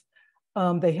government.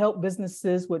 They help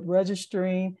businesses with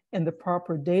registering in the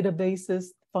proper databases,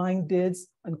 find bids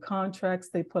on contracts.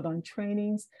 They put on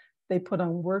trainings, they put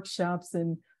on workshops.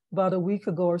 And about a week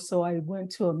ago or so, I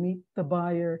went to a Meet the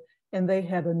Buyer, and they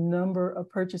had a number of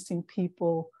purchasing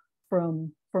people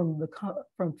from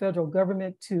federal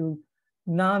government to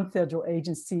non-federal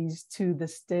agencies, to the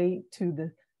state, to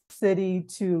the city,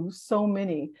 to so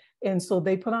many. And so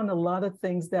they put on a lot of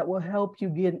things that will help you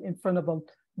get in front of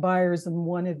buyers in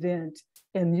one event,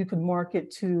 and you can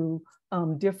market to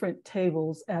different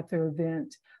tables at their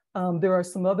event. There are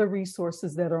some other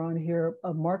resources that are on here,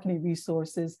 marketing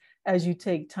resources, as you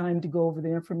take time to go over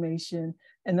the information,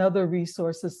 and other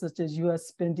resources such as US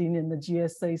spending and the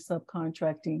GSA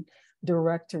subcontracting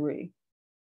directory.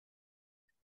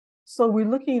 So we're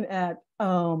looking at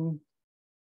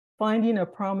finding a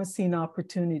promising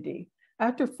opportunity.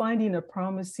 After finding a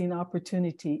promising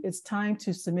opportunity, it's time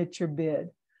to submit your bid.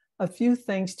 A few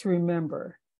things to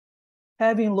remember.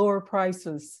 Having lower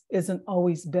prices isn't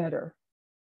always better.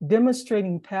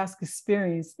 Demonstrating past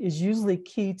experience is usually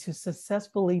key to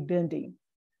successfully bidding.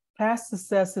 Past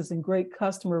successes and great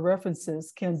customer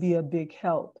references can be a big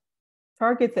help.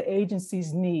 Target the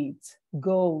agency's needs,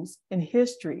 goals, and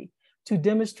history to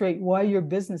demonstrate why your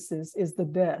business is the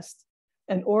best.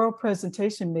 An oral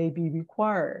presentation may be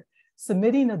required.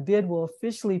 Submitting a bid will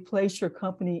officially place your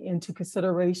company into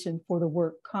consideration for the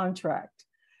work contract.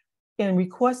 And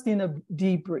requesting a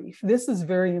debrief. This is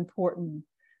very important.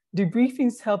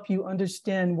 Debriefings help you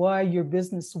understand why your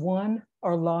business won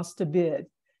or lost a bid.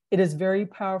 It is a very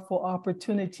powerful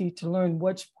opportunity to learn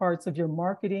which parts of your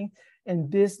marketing and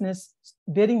business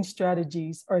bidding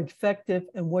strategies are effective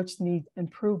and which need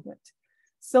improvement.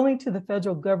 Selling to the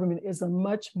federal government is a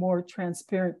much more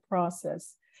transparent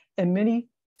process, and many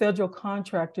federal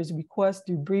contractors request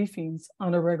debriefings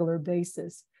on a regular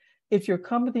basis. If your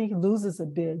company loses a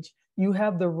bid, you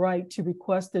have the right to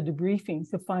request a debriefing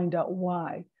to find out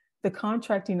why. The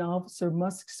contracting officer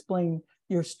must explain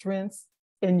your strengths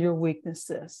and your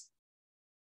weaknesses.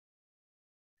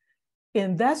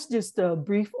 And that's just a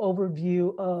brief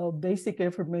overview of basic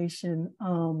information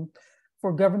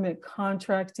for government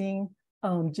contracting.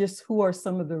 Just who are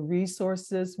some of the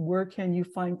resources, where can you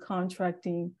find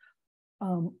contracting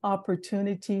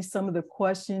opportunities, some of the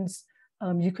questions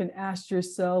you can ask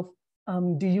yourself.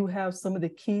 Do you have some of the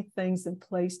key things in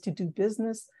place to do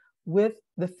business with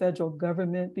the federal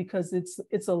government? Because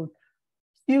it's a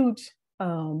huge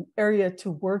area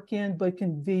to work in, but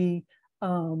can be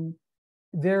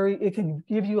it can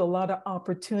give you a lot of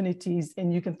opportunities,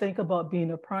 and you can think about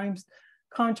being a prime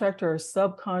contractor or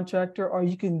subcontractor, or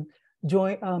you can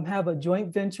have a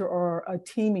joint venture or a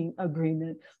teaming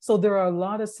agreement. So there are a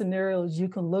lot of scenarios you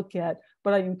can look at,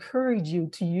 but I encourage you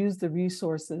to use the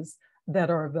resources that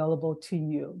are available to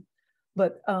you.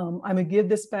 But I'm gonna give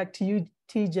this back to you,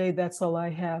 TJ. That's all I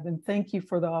have. And thank you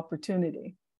for the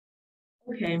opportunity.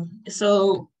 Okay,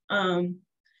 so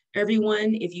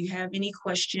everyone, if you have any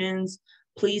questions,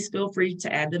 please feel free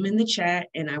to add them in the chat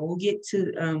and I will get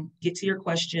to your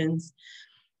questions.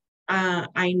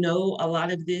 I know a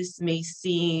lot of this may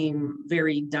seem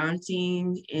very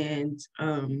daunting and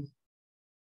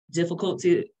difficult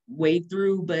to wade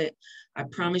through, but I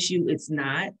promise you it's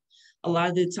not. A lot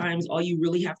of the times, all you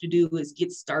really have to do is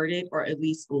get started or at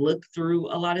least look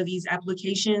through a lot of these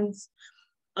applications.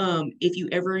 If you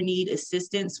ever need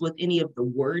assistance with any of the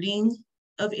wording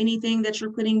of anything that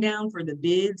you're putting down for the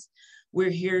bids, we're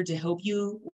here to help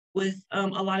you with a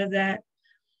lot of that.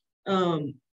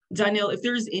 Donnell, if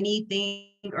there's anything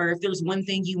or if there's one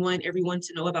thing you want everyone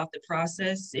to know about the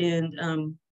process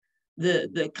and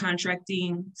the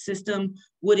contracting system,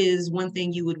 what is one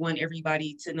thing you would want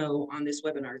everybody to know on this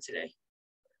webinar today?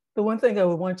 The one thing I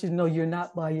would want you to know, you're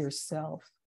not by yourself,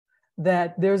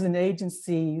 that there's an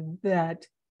agency that,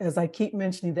 as I keep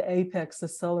mentioning, the Apex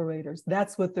accelerators,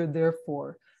 that's what they're there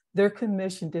for. They're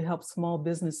commissioned to help small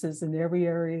businesses in every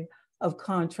area of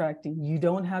contracting. You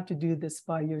don't have to do this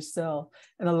by yourself.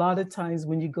 And a lot of times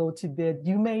when you go to bid,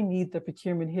 you may need the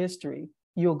procurement history.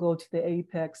 You'll go to the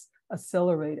Apex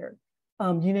accelerator.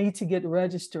 You need to get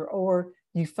registered, or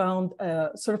you found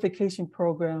a certification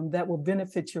program that will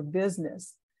benefit your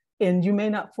business and you may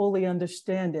not fully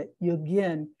understand it.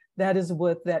 Again, that is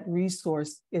what that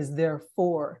resource is there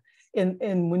for.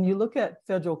 And when you look at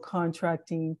federal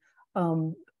contracting,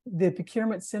 the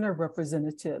procurement center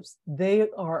representatives, they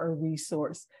are a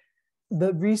resource.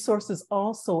 The resources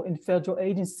also in federal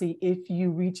agency, if you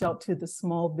reach out to the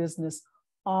small business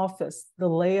office, the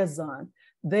liaison,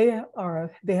 they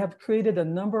have created a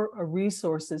number of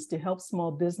resources to help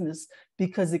small business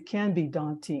because it can be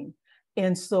daunting.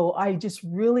 And so I just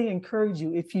really encourage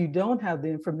you, if you don't have the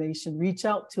information, reach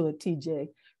out to a TJ,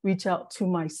 reach out to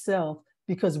myself,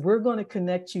 because we're going to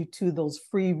connect you to those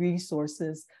free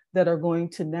resources that are going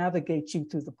to navigate you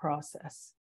through the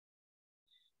process.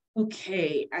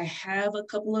 Okay, I have a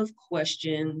couple of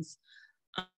questions.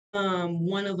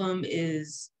 One of them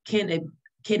is, can a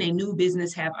new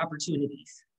business have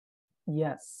opportunities?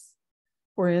 Yes.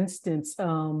 For instance,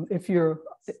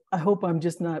 I hope I'm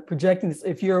just not projecting this,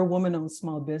 if you're a woman-owned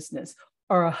small business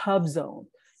or a hub zone,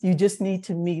 you just need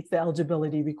to meet the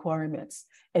eligibility requirements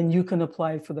and you can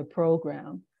apply for the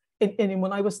program. And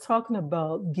when I was talking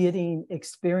about getting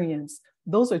experience,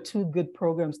 those are two good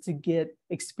programs to get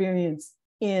experience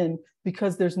in,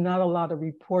 because there's not a lot of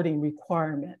reporting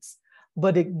requirements,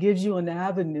 but it gives you an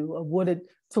avenue of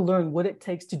to learn what it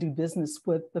takes to do business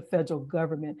with the federal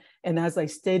government. And as I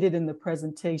stated in the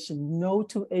presentation, no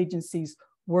two agencies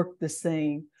work the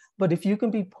same. But if you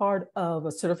can be part of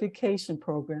a certification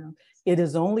program, it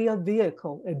is only a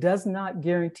vehicle. It does not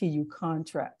guarantee you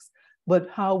contracts, but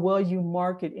how well you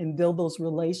market and build those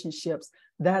relationships,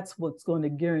 that's what's going to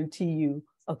guarantee you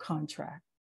a contract.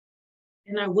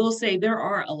 And I will say there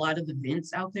are a lot of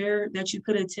events out there that you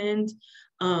could attend.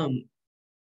 We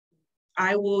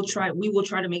will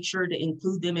try to make sure to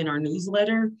include them in our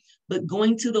newsletter, but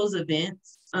going to those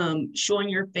events, showing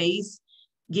your face,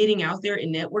 getting out there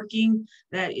and networking,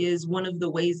 that is one of the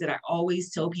ways that I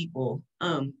always tell people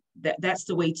that's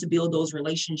the way to build those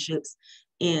relationships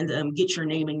and get your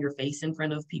name and your face in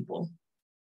front of people.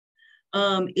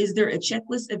 Is there a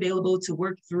checklist available to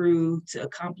work through to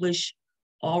accomplish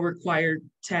all required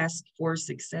tasks for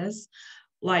success?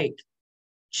 Like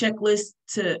checklist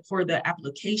for the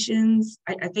applications?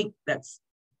 I think that's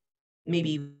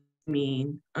maybe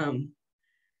mean.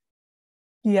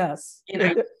 Yes.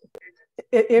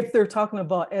 If they're talking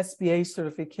about SBA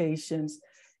certifications,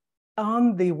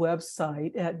 on the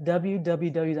website at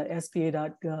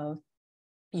www.sba.gov,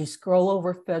 you scroll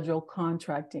over federal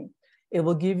contracting. It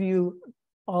will give you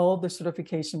all the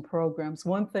certification programs.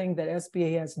 One thing that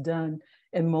SBA has done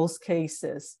in most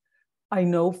cases, I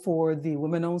know for the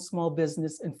women-owned small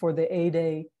business and for the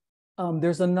 8A,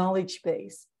 there's a knowledge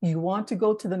base. You want to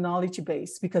go to the knowledge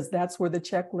base because that's where the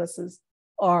checklists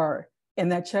are.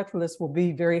 And that checklist will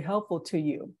be very helpful to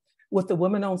you. With the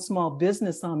women-owned small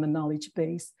business on the knowledge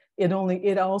base,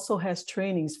 it also has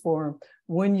trainings for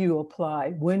when you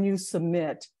apply, when you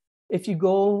submit. If you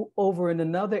go over in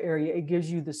another area, it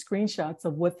gives you the screenshots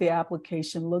of what the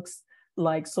application looks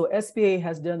like. So SBA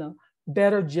has done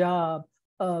better job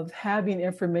of having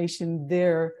information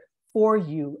there for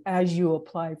you as you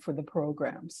apply for the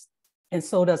programs. And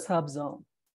so does HubZone.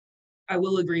 I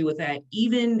will agree with that.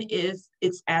 Even if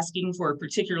it's asking for a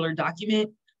particular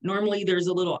document, normally there's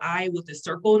a little I with a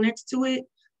circle next to it.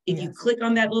 If you click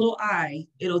on that little I,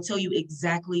 it'll tell you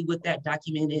exactly what that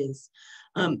document is.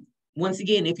 Once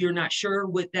again, if you're not sure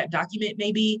what that document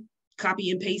may be,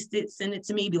 copy and paste it, send it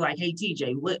to me, be like, hey,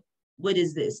 TJ, what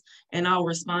is this? And I'll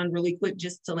respond really quick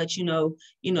just to let you know,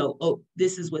 oh,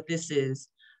 this is what this is.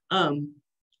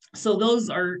 So those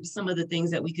are some of the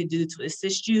things that we could do to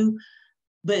assist you,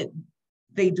 but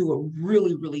they do a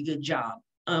really, really good job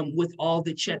with all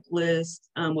the checklists,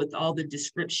 with all the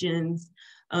descriptions.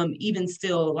 Even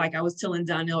still, like I was telling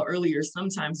Donnell earlier,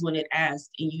 sometimes when it asks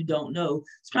and you don't know,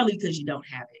 it's probably because you don't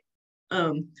have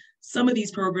it. Some of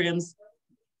these programs,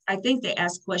 I think they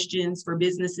ask questions for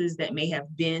businesses that may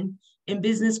have been in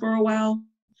business for a while.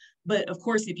 But of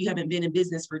course, if you haven't been in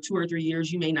business for 2 or 3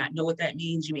 years, you may not know what that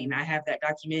means. You may not have that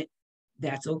document.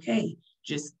 That's okay.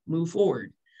 Just move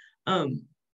forward.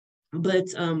 But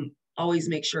always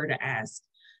make sure to ask.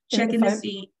 Checking to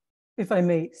see. If I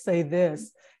may say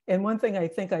this, and one thing I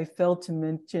think I failed to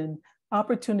mention,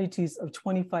 opportunities of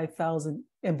 25,000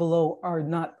 and below are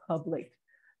not public.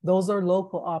 Those are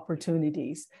local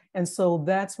opportunities. And so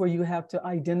that's where you have to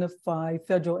identify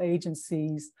federal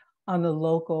agencies on the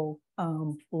local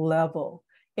level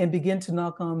and begin to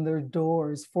knock on their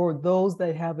doors for those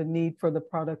that have a need for the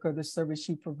product or the service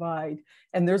you provide.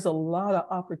 And there's a lot of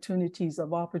opportunities of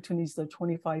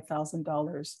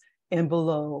 $25,000 and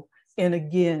below. And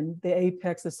again, the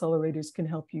Apex accelerators can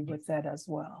help you with that as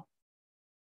well.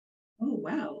 Oh,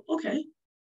 wow. Okay.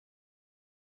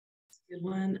 That's a good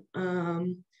one.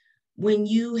 When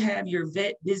you have your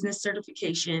vet business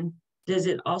certification, does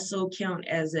it also count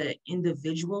as an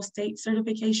individual state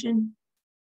certification?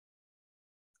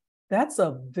 That's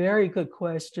a very good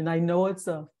question. I know it's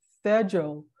a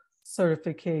federal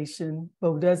certification,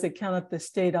 but does it count at the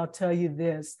state? I'll tell you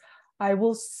this. I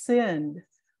will send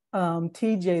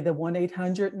TJ the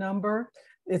 1-800 number.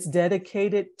 It's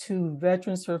dedicated to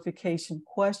veteran certification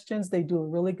questions. They do a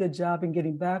really good job in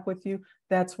getting back with you.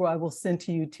 That's where I will send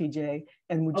to you, TJ.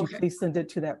 And would you please send it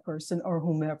to that person or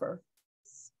whomever?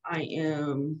 I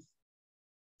am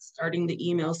starting the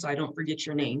email so I don't forget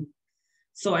your name.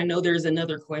 So I know there's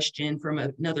another question from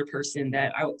another person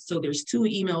so there's 2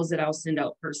 emails that I'll send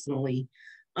out personally.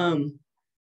 Let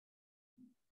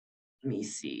me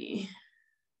see.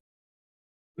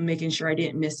 I'm making sure I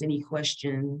didn't miss any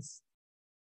questions.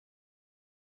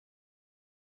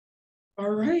 All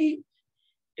right.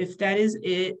 If that is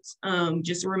it,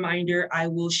 just a reminder, I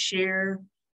will share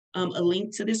a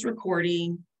link to this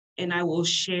recording and I will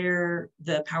share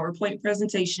the PowerPoint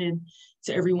presentation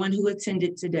to everyone who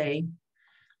attended today.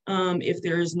 If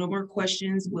there's no more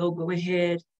questions, we'll go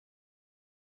ahead.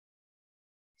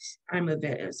 I'm a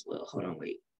vet as well. Hold on,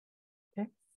 wait. Okay.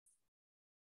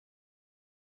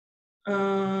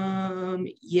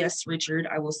 Yes, Richard,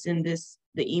 I will send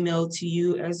the email to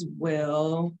you as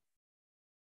well.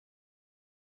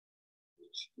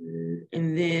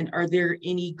 And then, are there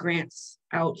any grants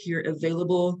out here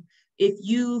available? If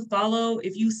you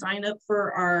sign up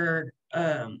for our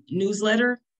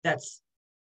newsletter, that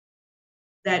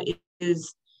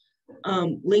is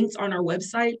linked on our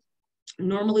website.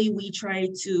 Normally, we try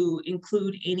to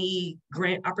include any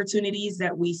grant opportunities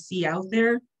that we see out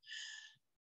there.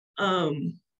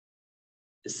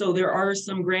 So there are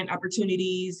some grant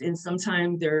opportunities, and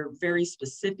sometimes they're very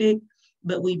specific,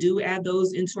 but we do add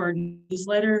those into our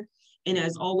newsletter. And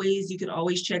as always, you can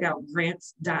always check out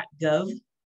grants.gov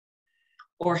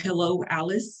or Hello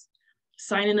Alice.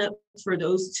 Signing up for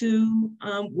those 2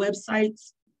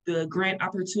 websites, the grant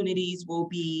opportunities will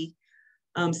be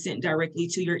sent directly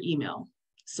to your email.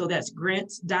 So that's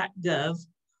grants.gov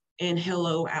and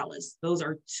Hello Alice. Those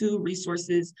are 2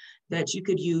 resources that you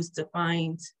could use to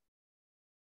find.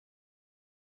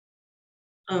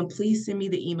 Please send me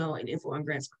the email and info on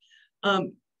grants.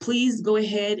 Please go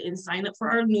ahead and sign up for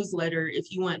our newsletter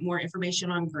if you want more information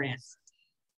on grants.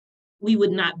 We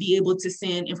would not be able to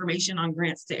send information on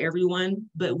grants to everyone,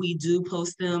 but we do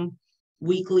post them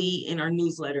weekly in our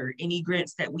newsletter. Any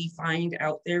grants that we find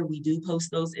out there, we do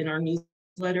post those in our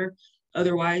newsletter.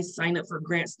 Otherwise, sign up for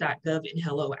grants.gov and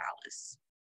Hello Alice.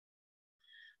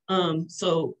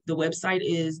 So the website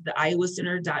is the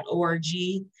iowacenter.org,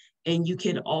 and you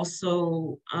can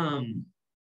also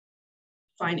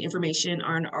find information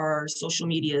on our social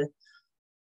media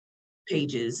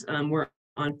pages. We're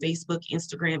on Facebook,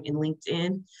 Instagram, and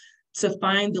LinkedIn. To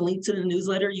find the link to the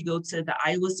newsletter, you go to the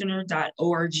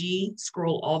iowacenter.org,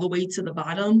 scroll all the way to the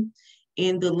bottom,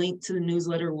 and the link to the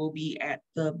newsletter will be at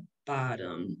the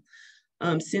bottom.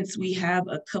 Since we have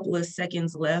a couple of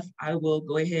seconds left, I will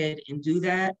go ahead and do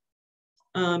that.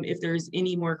 If there's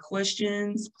any more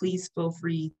questions, please feel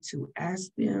free to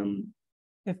ask them.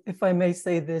 If I may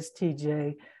say this,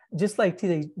 TJ, just like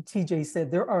TJ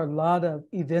said, there are a lot of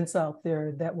events out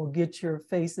there that will get your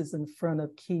faces in front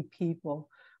of key people.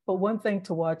 But one thing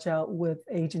to watch out with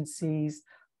agencies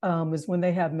is when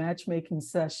they have matchmaking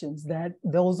sessions, that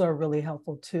those are really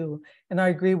helpful too. And I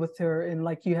agree with her. And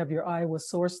like you have your Iowa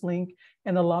source link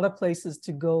and a lot of places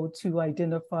to go to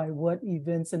identify what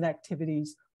events and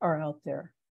activities are out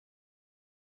there.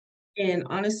 And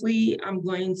honestly, I'm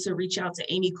going to reach out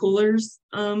to Amy Coolers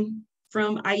from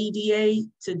IEDA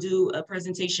to do a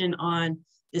presentation on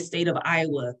the state of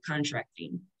Iowa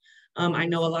contracting. I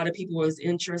know a lot of people was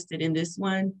interested in this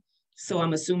one, so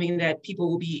I'm assuming that people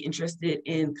will be interested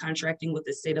in contracting with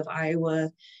the state of Iowa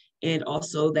and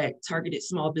also that targeted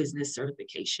small business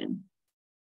certification.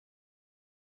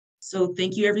 So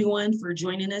thank you everyone for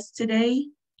joining us today,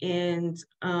 and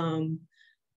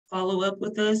follow up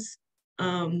with us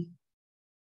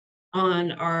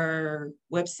on our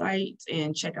website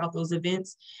and check out those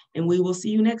events, and we will see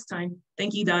you next time.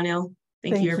 Thank you, Donnell.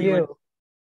 Thank you, everyone.